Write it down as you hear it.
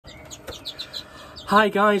Hi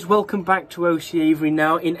guys, welcome back to Aviary.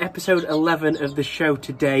 Now in episode 11 of the show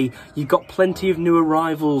today, you've got plenty of new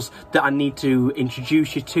arrivals that I need to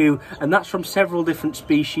introduce you to, and that's from several different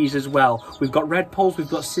species as well. We've got red poles, we've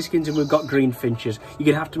got siskins, and we've got greenfinches. You're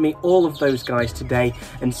going to have to meet all of those guys today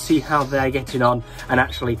and see how they're getting on and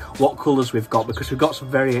actually what colours we've got, because we've got some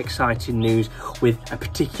very exciting news with a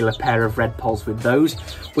particular pair of red poles with those.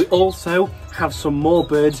 We also have some more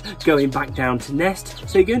birds going back down to nest,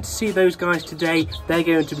 so you're going to see those guys today. They're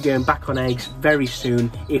going to be going back on eggs very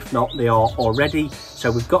soon, if not they are already.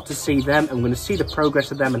 So we've got to see them, and we're going to see the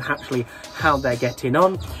progress of them and actually how they're getting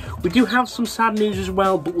on. We do have some sad news as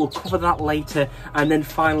well, but we'll cover that later. And then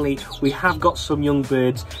finally, we have got some young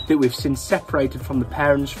birds that we've since separated from the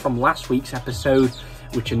parents from last week's episode,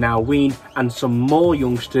 which are now weaned, and some more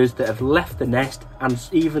youngsters that have left the nest, and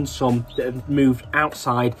even some that have moved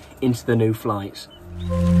outside into the new flights.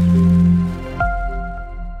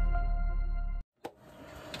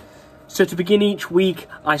 So to begin each week,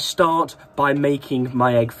 I start by making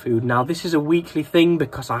my egg food. Now this is a weekly thing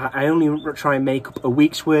because I only try and make up a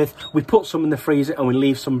week's worth. We put some in the freezer and we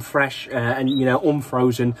leave some fresh and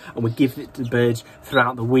unfrozen, and we give it to the birds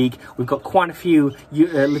throughout the week. We've got quite a few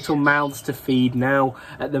little mouths to feed now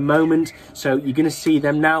at the moment, so you're going to see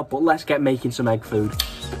them now, but let's get making some egg food.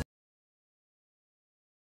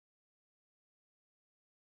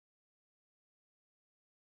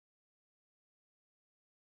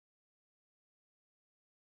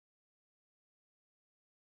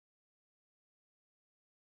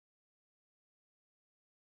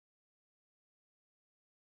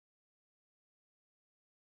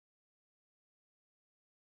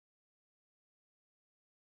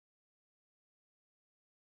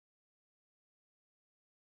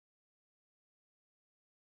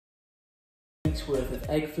 Worth of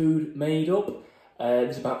egg food made up.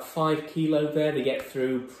 There's about 5 kilo there. They get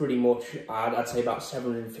through pretty much, I'd say about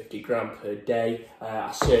 750 gram per day.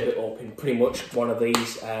 I serve it up in pretty much one of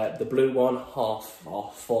these, the blue one, half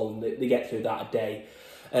full, and they get through that a day.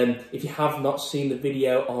 If you have not seen the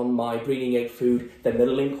video on my breeding egg food, then the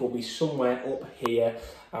link will be somewhere up here,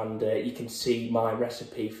 and you can see my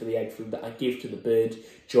recipe for the egg food that I give to the birds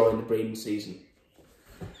during the breeding season.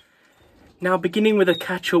 Now, beginning with a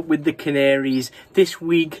catch-up with the canaries, this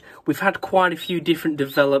week we've had quite a few different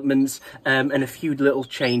developments and a few little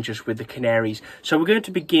changes with the canaries. So we're going to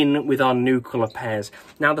begin with our new colour pairs.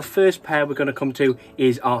 Now, the first pair we're going to come to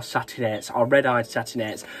is our satinettes, our red-eyed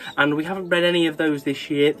satinettes. And we haven't bred any of those this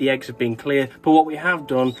year. The eggs have been clear. But what we have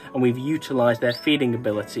done, and we've utilised their feeding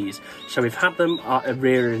abilities. So we've had them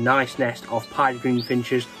rear a nice nest of pied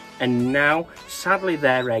greenfinches, and now, sadly,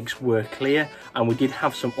 their eggs were clear, and we did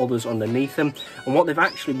have some others underneath them. And what they've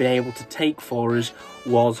actually been able to take for us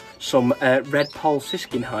was some red pole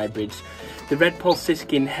Siskin hybrids. The red pole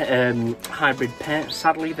Siskin hybrid pair,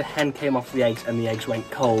 sadly, the hen came off the eggs and the eggs went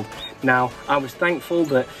cold. Now, I was thankful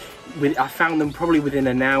that I found them probably within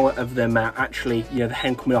an hour of them actually, the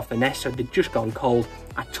hen coming off the nest, so they'd just gone cold.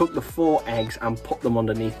 I took the 4 eggs and put them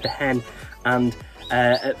underneath the hen, and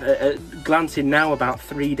glancing now about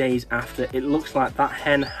 3 days after, it looks like that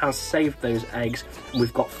hen has saved those eggs, and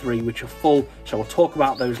we've got 3 which are full, so we'll talk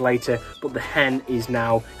about those later, but the hen is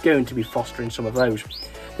now going to be fostering some of those.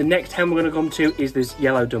 The next hen we're going to come to is this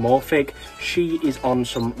yellow dimorphic. She is on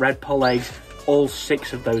some red pole eggs. All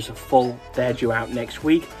 6 of those are full. They're due out next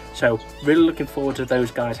week, so really looking forward to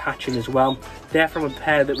those guys hatching as well. They're from a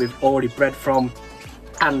pair that we've already bred from,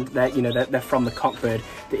 and they're from the cockbird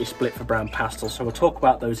that is split for brown pastel, so we'll talk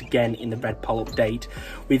about those again in the red pole update.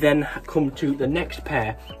 We then come to the next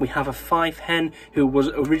pair. We have a 5 hen who was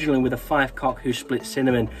originally with a 5 cock who split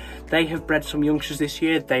cinnamon. They have bred some youngsters this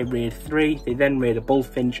year. They reared 3, they then reared a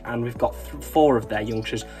bullfinch, and we've got 4 of their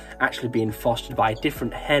youngsters actually being fostered by a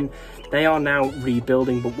different hen. They are now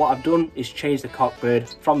rebuilding, but what I've done is change the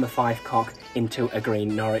cockbird from the 5 cock into a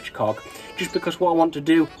green Norwich cock, just because what I want to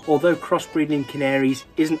do, although crossbreeding canaries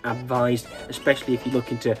isn't advised, especially if you're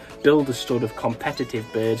looking to build a stud of competitive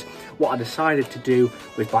birds, what I decided to do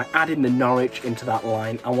was, by adding the Norwich into that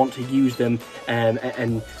line, I want to use them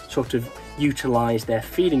and sort of utilise their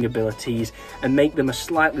feeding abilities and make them a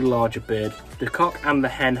slightly larger bird. The cock and the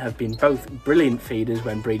hen have been both brilliant feeders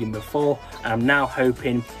when breeding before, and I'm now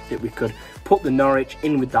hoping that we could put the Norwich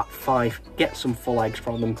in with that 5, get some full eggs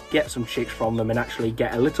from them, get some chicks from them, and actually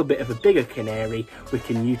get a little bit of a bigger canary we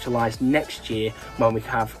can utilise next year when we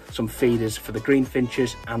have some feeders for the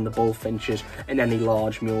greenfinches and the bullfinches and any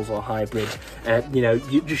large mules or hybrids.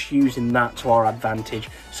 Just using that to our advantage.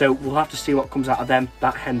 So we'll have to see what comes out of them.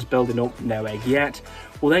 That hen's building up, no egg yet.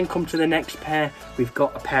 We'll then come to the next pair. We've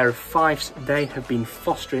got a pair of fives. They have been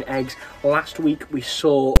fostering eggs. Last week we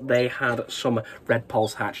saw they had some red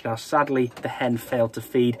poles hatch. Now sadly the hen failed to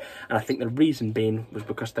feed, and I think the reason being was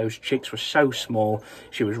because those chicks were so small,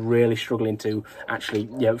 she was really struggling to actually,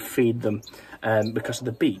 you know, feed them because of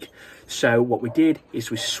the beak. So what we did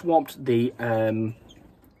is we swapped the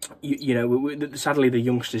sadly the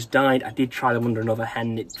youngsters died. I did try them under another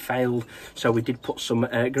hen, it failed, so we did put some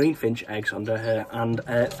greenfinch eggs under her, and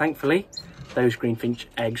thankfully those greenfinch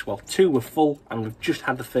eggs, well, 2 were full, and we've just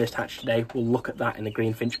had the first hatch today. We'll look at that in the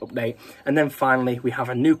greenfinch update. And then finally we have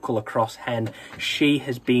a new colour cross hen. She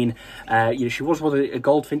has been she was with a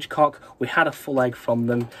goldfinch cock. We had a full egg from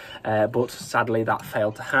them, but sadly that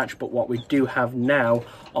failed to hatch. But what we do have now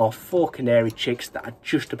are 4 canary chicks that are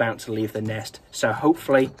just about to leave the nest, so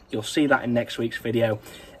hopefully you'll see that in next week's video.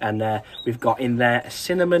 And we've got in there a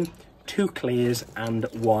cinnamon, 2 clears, and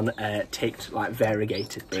 1 ticked, like,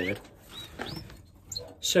 variegated bird.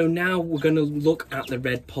 So now we're going to look at the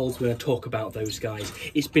red poles. We're going to talk about those guys.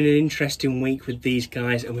 It's been an interesting week with these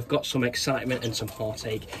guys, and we've got some excitement and some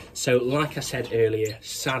heartache. So like I said earlier,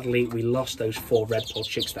 sadly we lost those 4 red pole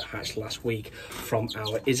chicks that hatched last week from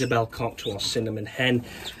our Isabel cock to our cinnamon hen.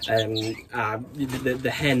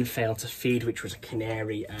 The hen failed to feed, which was a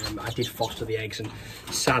canary. I did foster the eggs, and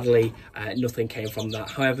sadly nothing came from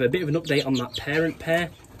that. However, a bit of an update on that parent pair.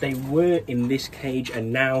 They were in this cage,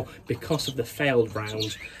 and now because of the failed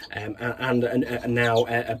rounds and now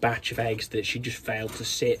a batch of eggs that she just failed to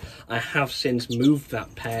sit, I have since moved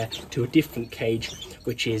that pair to a different cage,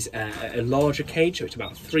 which is a larger cage, so it's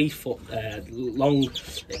about 3 foot long,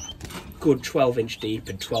 good 12-inch deep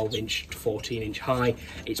and 12-inch to 14-inch high.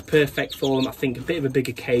 It's perfect for them. I think a bit of a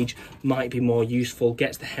bigger cage might be more useful,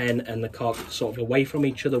 gets the hen and the cock sort of away from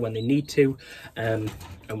each other when they need to, and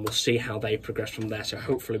we'll see how they progress from there. So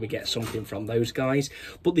hopefully we get something from those guys.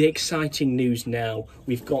 But the exciting news now,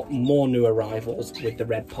 we've got more new arrivals with the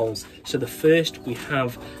red poles. So the first, we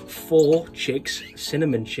have 4 chicks,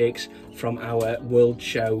 cinnamon chicks, from our World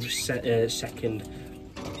Show second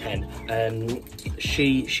hen.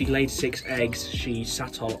 She laid 6 eggs. She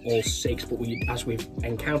sat on all 6, but as we've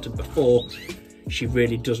encountered before, she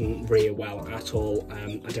really doesn't rear well at all.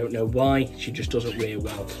 I don't know why, she just doesn't rear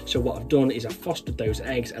well. So what I've done is I've fostered those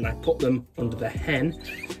eggs and I put them under the hen,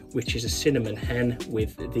 which is a cinnamon hen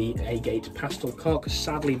with the agate pastel cock.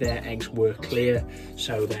 Sadly their eggs were clear,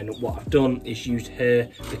 so then what I've done is used her,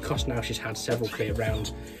 because now she's had several clear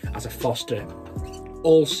rounds, as a foster.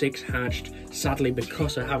 All 6 hatched. Sadly,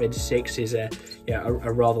 because of having 6 is a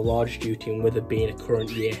rather large duty, and with her being a current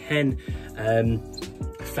year hen,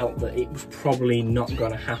 I felt that it was probably not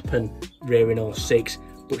going to happen rearing all 6,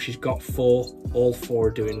 but she's got 4. All 4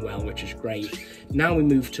 are doing well, which is great. Now we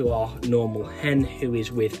move to our normal hen, who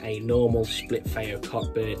is with a normal split Feo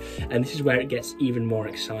cockbird, and this is where it gets even more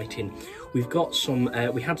exciting. We've got some,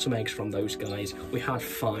 we had some eggs from those guys. We had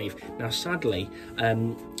 5. Now sadly,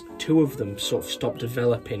 2 of them sort of stopped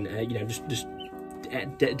developing, just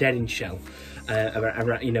dead in shell.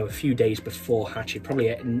 Around, a few days before hatching, probably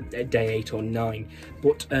at day 8 or 9,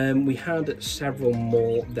 but we had several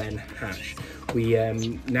more then hatch. We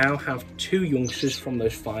now have 2 youngsters from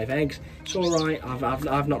those 5 eggs. It's all right.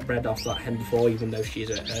 I've not bred off that hen before, even though she's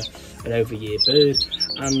an over-year bird,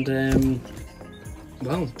 and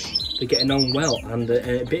well, they're getting on well, and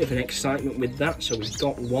a bit of an excitement with that. So we've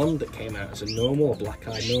got 1 that came out as a normal, a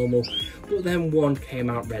black-eyed normal, but then 1 came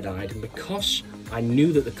out red-eyed, and because I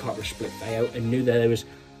knew that the cock was split Feo and knew that there was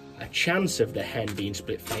a chance of the hen being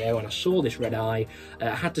split Feo, and I saw this red eye, I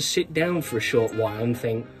had to sit down for a short while and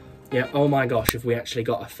think, yeah, oh my gosh, have we actually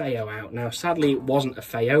got a Feo out? Now sadly it wasn't a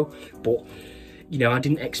Feo, but I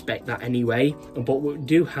didn't expect that anyway. And what we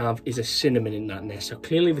do have is a cinnamon in that nest. So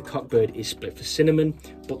clearly the cockbird is split for cinnamon,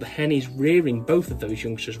 but the hen is rearing both of those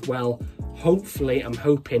youngsters well. Hopefully, I'm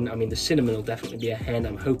hoping, the cinnamon will definitely be a hen.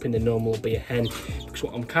 I'm hoping the normal will be a hen, because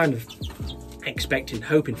what I'm kind of expecting,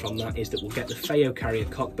 hoping from that, is that we'll get the Feo carrier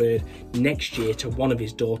cockbird next year to one of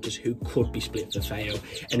his daughters who could be split for Feo,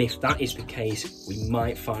 and if that is the case, we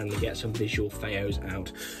might finally get some visual Feos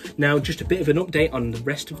out. Now, just a bit of an update on the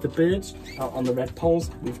rest of the birds on the red poles.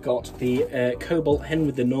 We've got the cobalt hen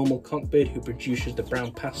with the normal cockbird who produces the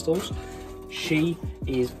brown pastels. She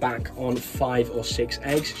is back on 5 or 6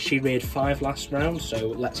 eggs. She reared 5 last round, so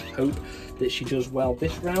let's hope that she does well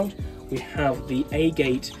this round. We have the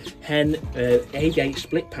agate hen, agate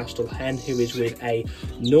split pastel hen, who is with a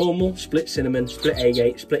normal split cinnamon, split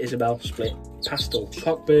agate, split Isabel, split pastel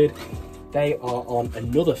cockbird. They are on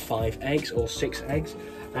another 5 eggs or 6 eggs.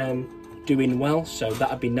 doing well, so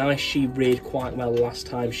that'd be nice. She reared quite well last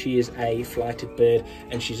time. She is a flighted bird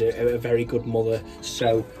and she's a very good mother,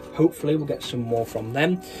 so hopefully we'll get some more from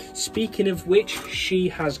them. Speaking of which, she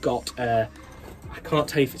has got I can't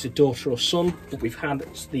tell you if it's a daughter or son, but we've had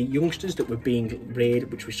the youngsters that were being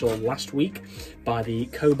reared, which we saw last week, by the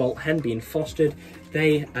cobalt hen being fostered.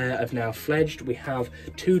 They have now fledged. We have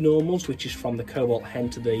 2 normals, which is from the cobalt hen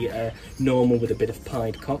to the normal with a bit of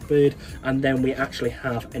pied cockbird, and then we actually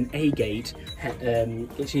have an agate.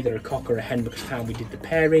 It's either a cock or a hen because of how we did the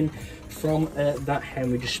pairing from that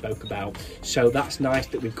hen we just spoke about. So that's nice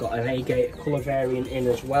that we've got an agate, a colour variant in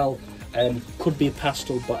as well. Could be a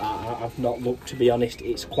pastel, but I've not looked, to be honest.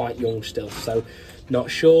 It's quite young still, so not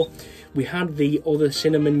sure. We had the other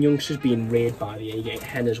cinnamon youngsters being reared by the agate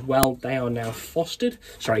hen as well. They are now fostered,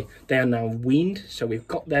 sorry, they are now weaned, so we've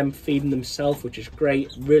got them feeding themselves, which is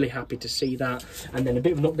great. Really happy to see that. And then a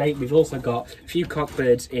bit of an update, we've also got a few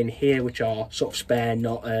cockbirds in here which are sort of spare,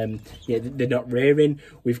 not they're not rearing.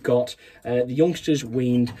 We've got the youngsters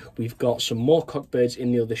weaned, we've got some more cockbirds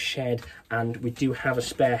in the other shed, and we do have a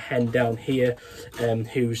spare hen down here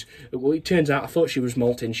who's, well, it turns out I thought she was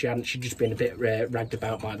molting. She hadn't, she'd just been a bit ragged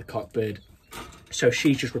about by the cockbird, so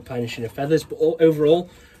she's just replenishing her feathers. But overall,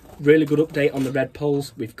 really good update on the red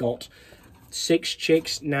poles. We've got 6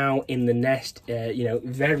 chicks now in the nest, you know,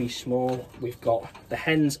 very small. We've got the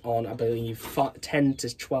hens on, I believe, 10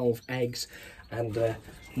 to 12 eggs, and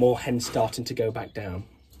more hens starting to go back down.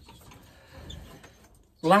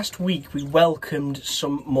 Last week we welcomed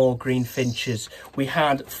some more greenfinches. We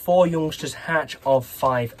had 4 youngsters hatch of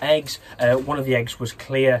 5 eggs. One of the eggs was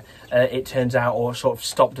clear, it turns out, or sort of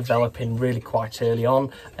stopped developing really quite early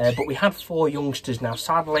on. But we had 4 youngsters. Now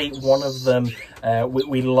sadly one of them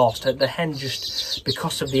we lost. The hen, just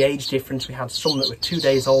because of the age difference, we had some that were 2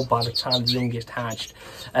 days old by the time the youngest hatched.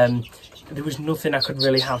 There was nothing I could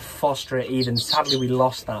really have foster it either, and sadly we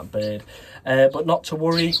lost that bird. But not to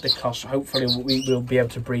worry, because hopefully we will be able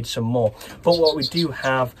to breed some more. But what we do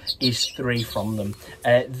have is 3 from them.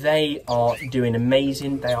 They are doing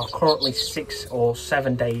amazing. They are currently 6 or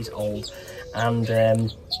 7 days old, and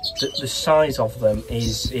the size of them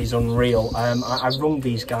is unreal. I rung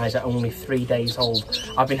these guys at only 3 days old.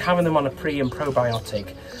 I've been having them on a pre and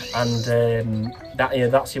probiotic, and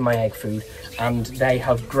that's in my egg food, and they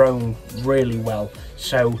have grown really well.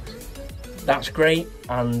 So that's great,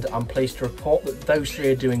 and I'm pleased to report that those 3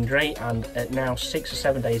 are doing great, and at now 6 or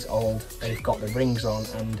 7 days old, they've got the rings on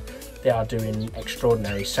and they are doing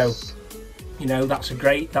extraordinary. So, you know, that's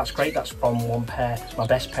great. That's from one pair, my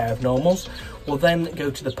best pair of normals. We'll then go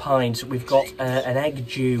to the pines. We've got an egg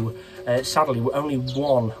due. Sadly, only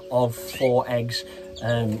 1 of 4 eggs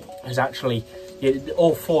has actually,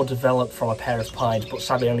 all 4 developed from a pair of pieds, but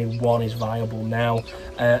sadly only 1 is viable now,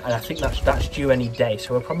 and I think that's due any day.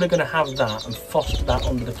 So we're probably going to have that and foster that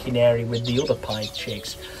under the canary with the other pied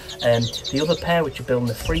chicks. The other pair, which are building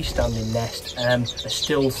the freestanding nest, are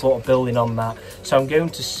still sort of building on that. So I'm going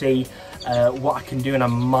to see what I can do, and I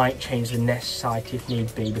might change the nest site if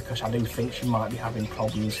need be, because I do think she might be having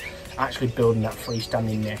problems actually building that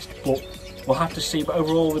freestanding nest. But we'll have to see. But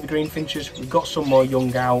overall, with the greenfinches, we've got some more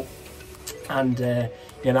young out, and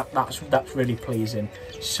yeah, that's really pleasing.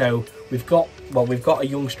 So we've got a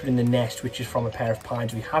youngster in the nest, which is from a pair of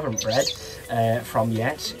pieds we haven't bred from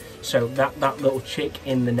yet. So that little chick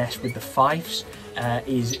in the nest with the fifes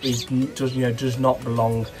does not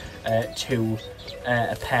belong to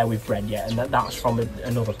a pair we've bred yet, and that's from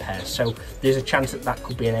another pair. So there's a chance that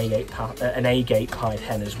could be an agate pied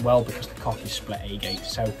hen as well, because the cock is split agate.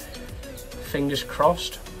 So fingers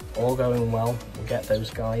crossed, all going well. We'll get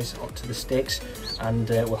those guys onto the sticks, and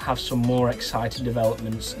we'll have some more exciting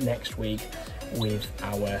developments next week with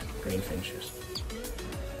our greenfinches.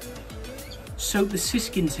 So the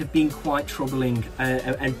Siskins have been quite troubling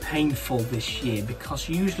and painful this year, because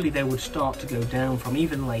usually they would start to go down from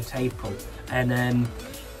even late April, and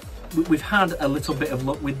we've had a little bit of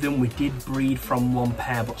luck with them. We did breed from 1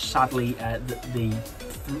 pair, but sadly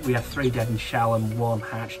we have 3 dead in shell and 1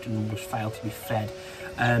 hatched and was failed to be fed.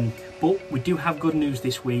 But we do have good news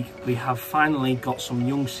this week. We have finally got some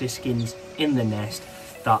young Siskins in the nest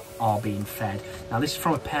that are being fed. Now this is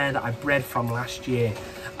from a pair that I bred from last year,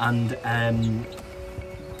 and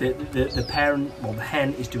the parent, well, the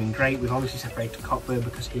hen is doing great. We've obviously separated the cockbird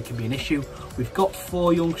because he can be an issue. We've got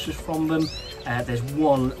 4 youngsters from them. There's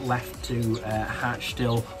 1 left to hatch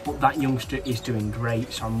still, but that youngster is doing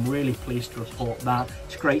great, so I'm really pleased to report that.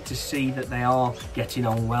 It's great to see that they are getting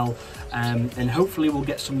on well, and hopefully we'll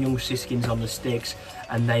get some young Siskins on the sticks,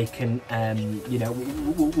 and they can, you know,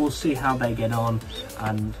 we'll see how they get on.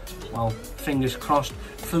 And well, fingers crossed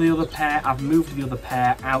for the other pair. I've moved the other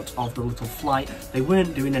pair out of the little flight. They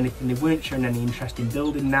weren't doing anything, they weren't showing any interest in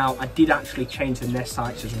building. Now I did actually change the nest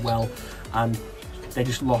sites as well, and they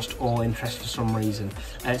just lost all interest for some reason.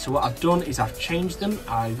 So what I've done is I've changed them.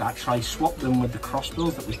 I've actually swapped them with the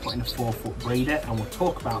crossbills that we put in a 4-foot breeder, and we'll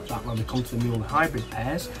talk about that when we come to the mule and hybrid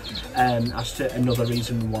pairs as to another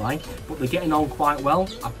reason why. But they're getting on quite well.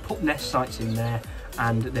 I've put nest sites in there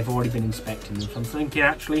and they've already been inspecting them. So I'm thinking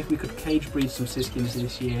actually if we could cage breed some Siskins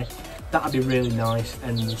this year, that'd be really nice,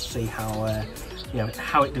 and we'll see how you know,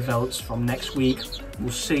 how it develops from next week.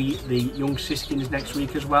 We'll see the young Siskins next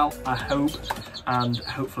week as well, I hope, and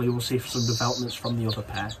hopefully we'll see some developments from the other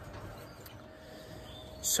pair.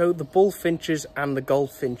 So the bullfinches and the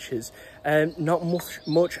goldfinches, not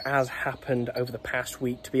much has happened over the past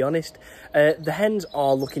week, to be honest. The hens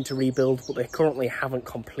are looking to rebuild, but they currently haven't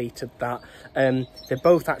completed that. They're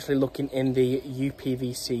both actually looking in the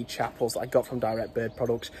UPVC chapels that I got from Direct Bird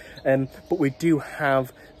Products. But we do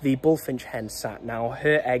have the bullfinch hen sat now.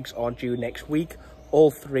 Her eggs are due next week.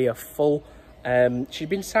 All 3 are full. She's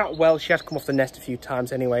been sat well. She has come off the nest a few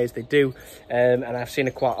times anyway, as they do, and I've seen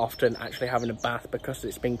her quite often actually having a bath because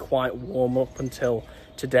it's been quite warm up until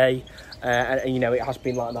today, and you know, it has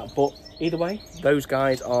been like that. But either way, those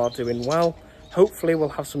guys are doing well. Hopefully we'll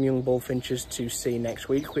have some young bullfinches to see next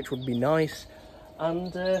week, which would be nice,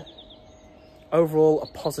 and overall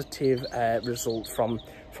a positive result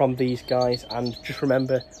from these guys. And just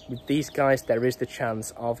remember, with these guys there is the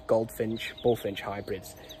chance of goldfinch bullfinch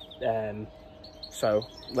hybrids. So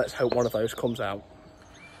let's hope one of those comes out.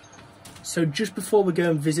 So just before we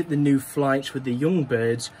go and visit the new flights with the young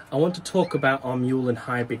birds, I want to talk about our mule and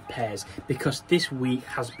hybrid pairs, because this week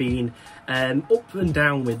has been up and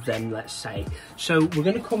down with them, let's say. So we're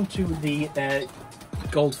going to come to the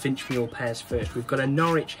goldfinch mule pairs first. We've got a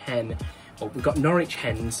Norwich hen. We've got Norwich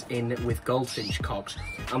hens in with goldfinch cocks.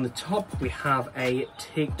 On the top we have a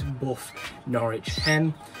ticked buff Norwich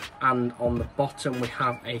hen, and on the bottom we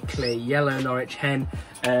have a clear yellow Norwich hen,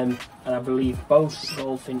 and I believe both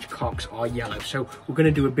goldfinch cocks are yellow. So we're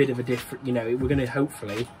going to do a bit of a different, you know, we're going to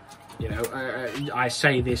hopefully, you know, I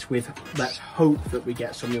say this with let's hope that we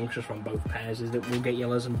get some youngsters from both pairs, is that we'll get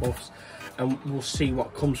yellows and buffs, and we'll see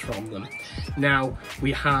what comes from them. Now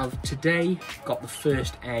we have today got the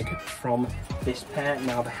first egg from this pair.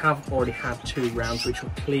 Now they have already had 2 rounds which were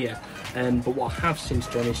clear, but what I have since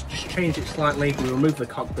done is just changed it slightly. We removed the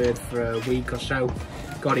cockbird for a week or so,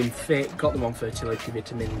 got him fit, got them on fertility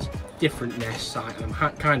vitamins, different nest site, and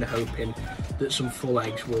I'm kind of hoping that some full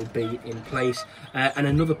eggs will be in place. And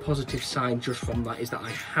another positive sign just from that is that I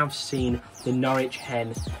have seen the Norwich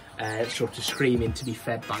hen sort of screaming to be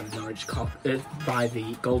fed by the Norwich cock, by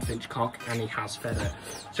the goldfinch cock, and he has fed her.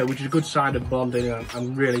 So which is a good sign of bonding, and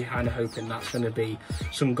I'm really kind of hoping that's going to be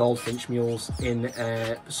some goldfinch mules in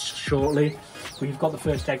shortly. We've got the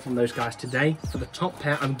first egg from those guys today. For the top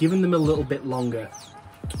pair, I'm giving them a little bit longer,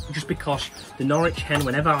 just because the Norwich hen,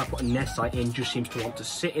 whenever I put a nest site in, just seems to want to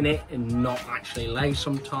sit in it and not actually lay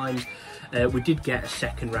sometimes. We did get a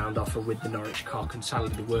second round offer with the Norwich cock, and sadly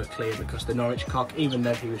they were clear because the Norwich cock, even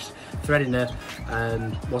though he was threading her,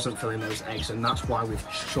 wasn't filling those eggs, and that's why we've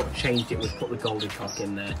sort of changed it. We've put the golden cock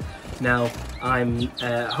in there. Now I'm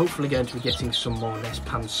hopefully going to be getting some more nest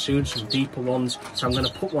pans soon, some deeper ones, so I'm going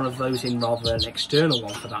to put one of those in rather than an external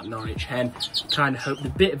one for that Norwich hen. Kind of hope a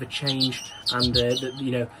bit of a change, and that,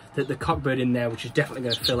 you know, that the cockbird in there, which is definitely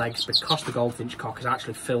going to fill eggs, because the goldfinch cock has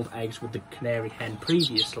actually filled eggs with the canary hen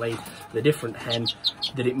previously, the different hen,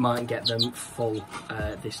 that it might get them full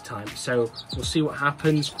this time. So we'll see what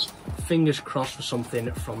happens. Fingers crossed for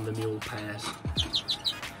something from the mule pairs.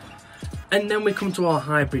 And then we come to our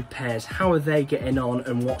hybrid pairs. How are they getting on,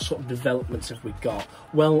 and what sort of developments have we got?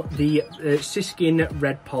 Well, the Siskin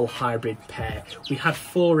Red Poll hybrid pair, we had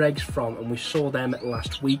 4 eggs from, and we saw them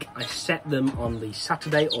last week. I set them on the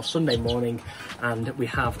Saturday or Sunday morning, and we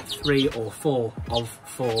have 3 or 4 of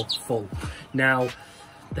 4 full. Now,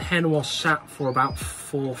 the hen was sat for about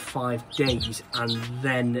 4 or 5 days, and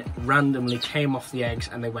then randomly came off the eggs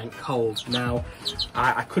and they went cold. Now,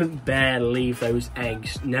 I couldn't bear leave those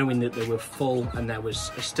eggs knowing that they were full and there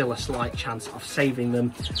was still a slight chance of saving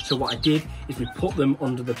them. So what I did is we put them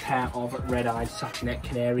under the pair of red-eyed satinet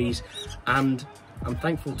canaries, and I'm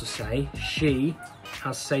thankful to say she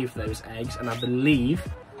has saved those eggs, and I believe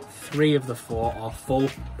 3 of the 4 are full,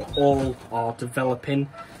 but all are developing,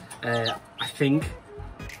 I think.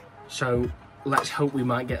 So let's hope we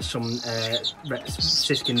might get some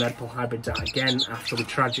Siskin Red Pearl hybrids out again after we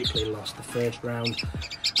tragically lost the first round.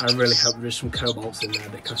 I really hope there is some cobalts in there,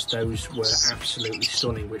 because those were absolutely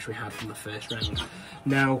stunning, which we had from the first round.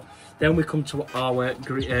 Now, then we come to our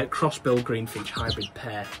crossbill greenfinch hybrid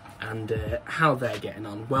pair, and how they're getting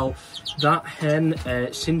on. Well, that hen,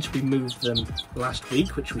 since we moved them last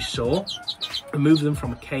week, which we saw, we moved them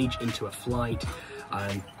from a cage into a flight.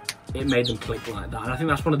 It made them click like that, and I think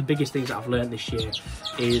that's one of the biggest things that I've learned this year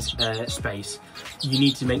is space. You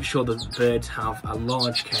need to make sure that the birds have a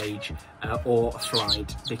large cage or a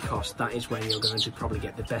flight, because that is when you're going to probably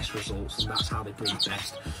get the best results, and that's how they breed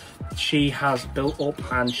best. She has built up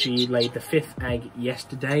and she laid the 5th egg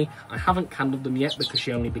yesterday. I haven't candled them yet because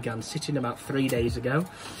she only began sitting about 3 days ago,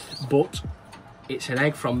 but it's an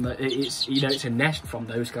egg from it's a nest from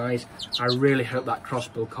those guys. I really hope that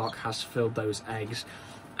crossbill cock has filled those eggs.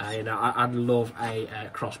 I'd love a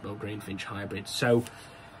crossbill greenfinch hybrid. So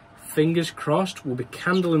fingers crossed, we'll be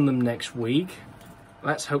candling them next week.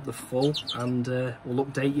 Let's hope they're full, and we'll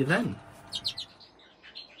update you then.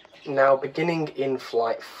 Now, beginning in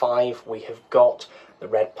flight 5, we have got the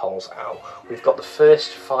red poles out. We've got the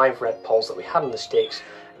first 5 red poles that we had on the sticks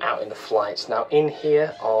out in the flights. Now, in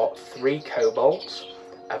here are 3 cobalts,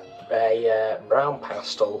 a brown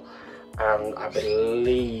pastel, and I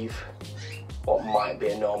believe what might be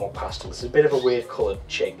a normal pastel. It's a bit of a weird coloured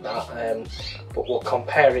chick, that, but we'll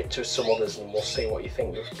compare it to some others and we'll see what you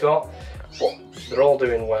think we've got. But they're all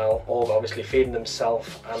doing well, all obviously feeding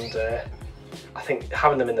themselves, and I think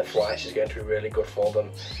having them in the flights is going to be really good for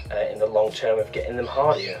them in the long term of getting them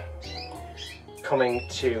hardier. Coming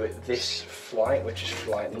to this flight, which is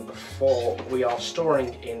flight number 4, we are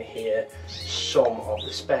storing in here some of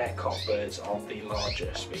the spare cockbirds of the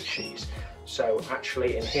larger species. So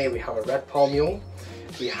actually in here we have a red pearl mule,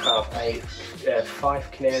 we have a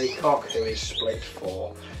 5 canary cock who is split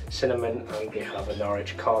for cinnamon, and we have a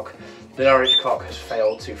Norwich cock. The Norwich cock has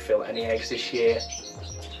failed to fill any eggs this year.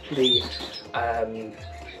 The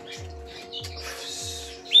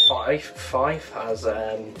 5 has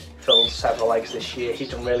filled several eggs this year. He's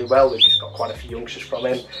done really well, we've just got quite a few youngsters from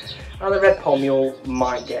him. And the red pearl mule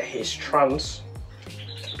might get his trans,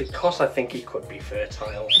 because I think he could be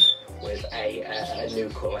fertile with a new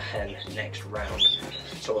colour hen next round.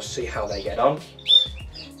 So we'll see how they get on.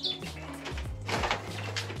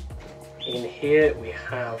 In here we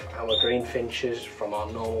have our greenfinches from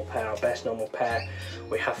our normal pair, our best normal pair.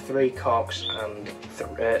 We have 3 cocks and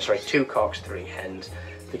 2 cocks, 3 hens.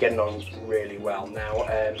 They're getting on really well now.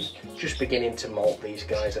 Just beginning to molt, these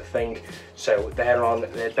guys, I think. So they're on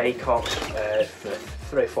their bay cocks for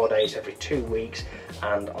 3 or 4 days every 2 weeks,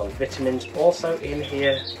 and on vitamins. Also in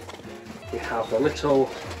here we have the little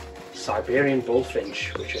Siberian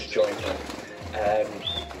bullfinch which has joined them.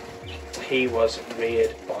 He was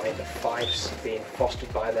reared by the Fifes, being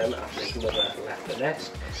fostered by them after his mother left the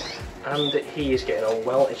nest, and he is getting on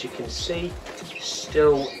well. As you can see,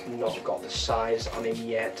 still not got the size on him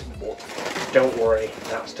yet, but don't worry,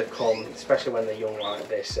 that's to come, especially when they're young like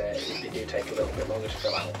this. They do take a little bit longer to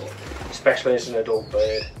fill out, but especially as an adult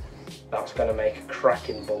bird, that's going to make a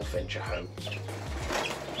cracking bullfinch, I hope.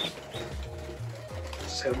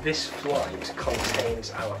 So this flight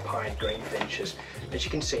contains our pied greenfinches. As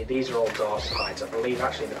you can see, these are all dark pieds. I believe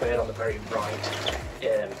actually the bird on the very right,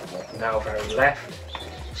 now very left,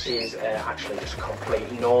 is actually just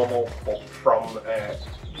complete normal, but from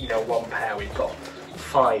one pair we've got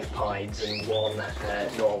 5 pieds and 1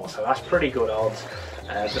 normal, so that's pretty good odds.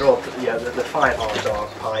 They're all, the 5 are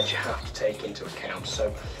dark pieds you have to take into account,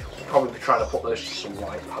 so we'll probably be trying to put those to some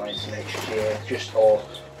white pieds next year, or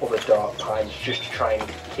other dark pieds, just to try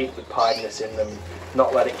and keep the piedness in them,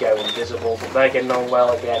 not let it go invisible. But they're getting on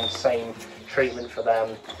well again, same treatment for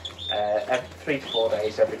them, every 3 to 4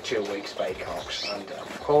 days, every 2 weeks, bay cocks, and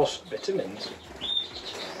of course vitamins.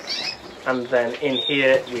 And then in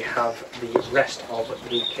here we have the rest of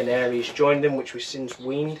the canaries joined them, which we've since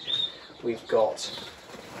weaned. We've got,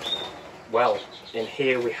 well, in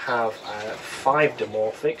here we have 5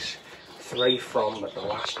 dimorphics, 3 from the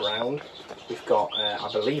last round. We've got, I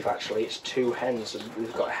believe actually it's 2 hens.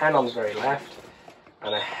 We've got a hen on the very left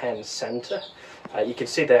and a hen centre. You can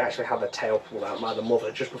see they actually have their tail pulled out by the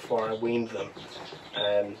mother just before I weaned them,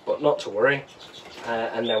 but not to worry.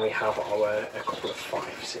 And then we have a couple of 5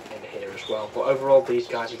 sitting in here as well. But overall, these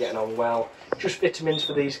guys are getting on well. Just vitamins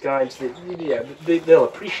for these guys. They'll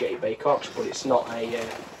appreciate bay cocks, but it's not an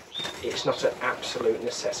absolute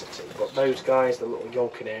necessity. But those guys, the little young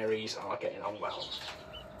canaries, are getting on well.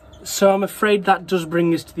 So I'm afraid that does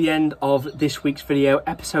bring us to the end of this week's video,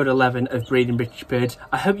 episode 11 of Breeding British Birds.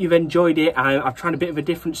 I hope you've enjoyed it. I've tried a bit of a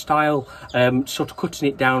different style, sort of cutting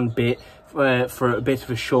it down a bit for a bit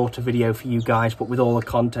of a shorter video for you guys, but with all the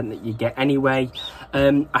content that you get anyway.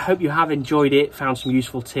 I hope you have enjoyed it, found some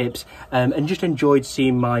useful tips, and just enjoyed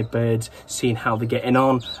seeing my birds, seeing how they're getting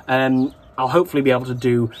on. I'll hopefully be able to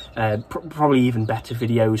do probably even better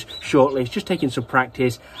videos shortly. It's just taking some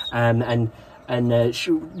practice and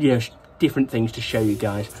different things to show you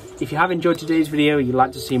guys. If you have enjoyed today's video and you'd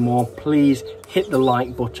like to see more, please hit the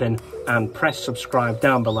like button and press subscribe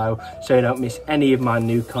down below so you don't miss any of my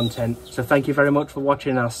new content. So thank you very much for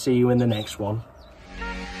watching, and I'll see you in the next one.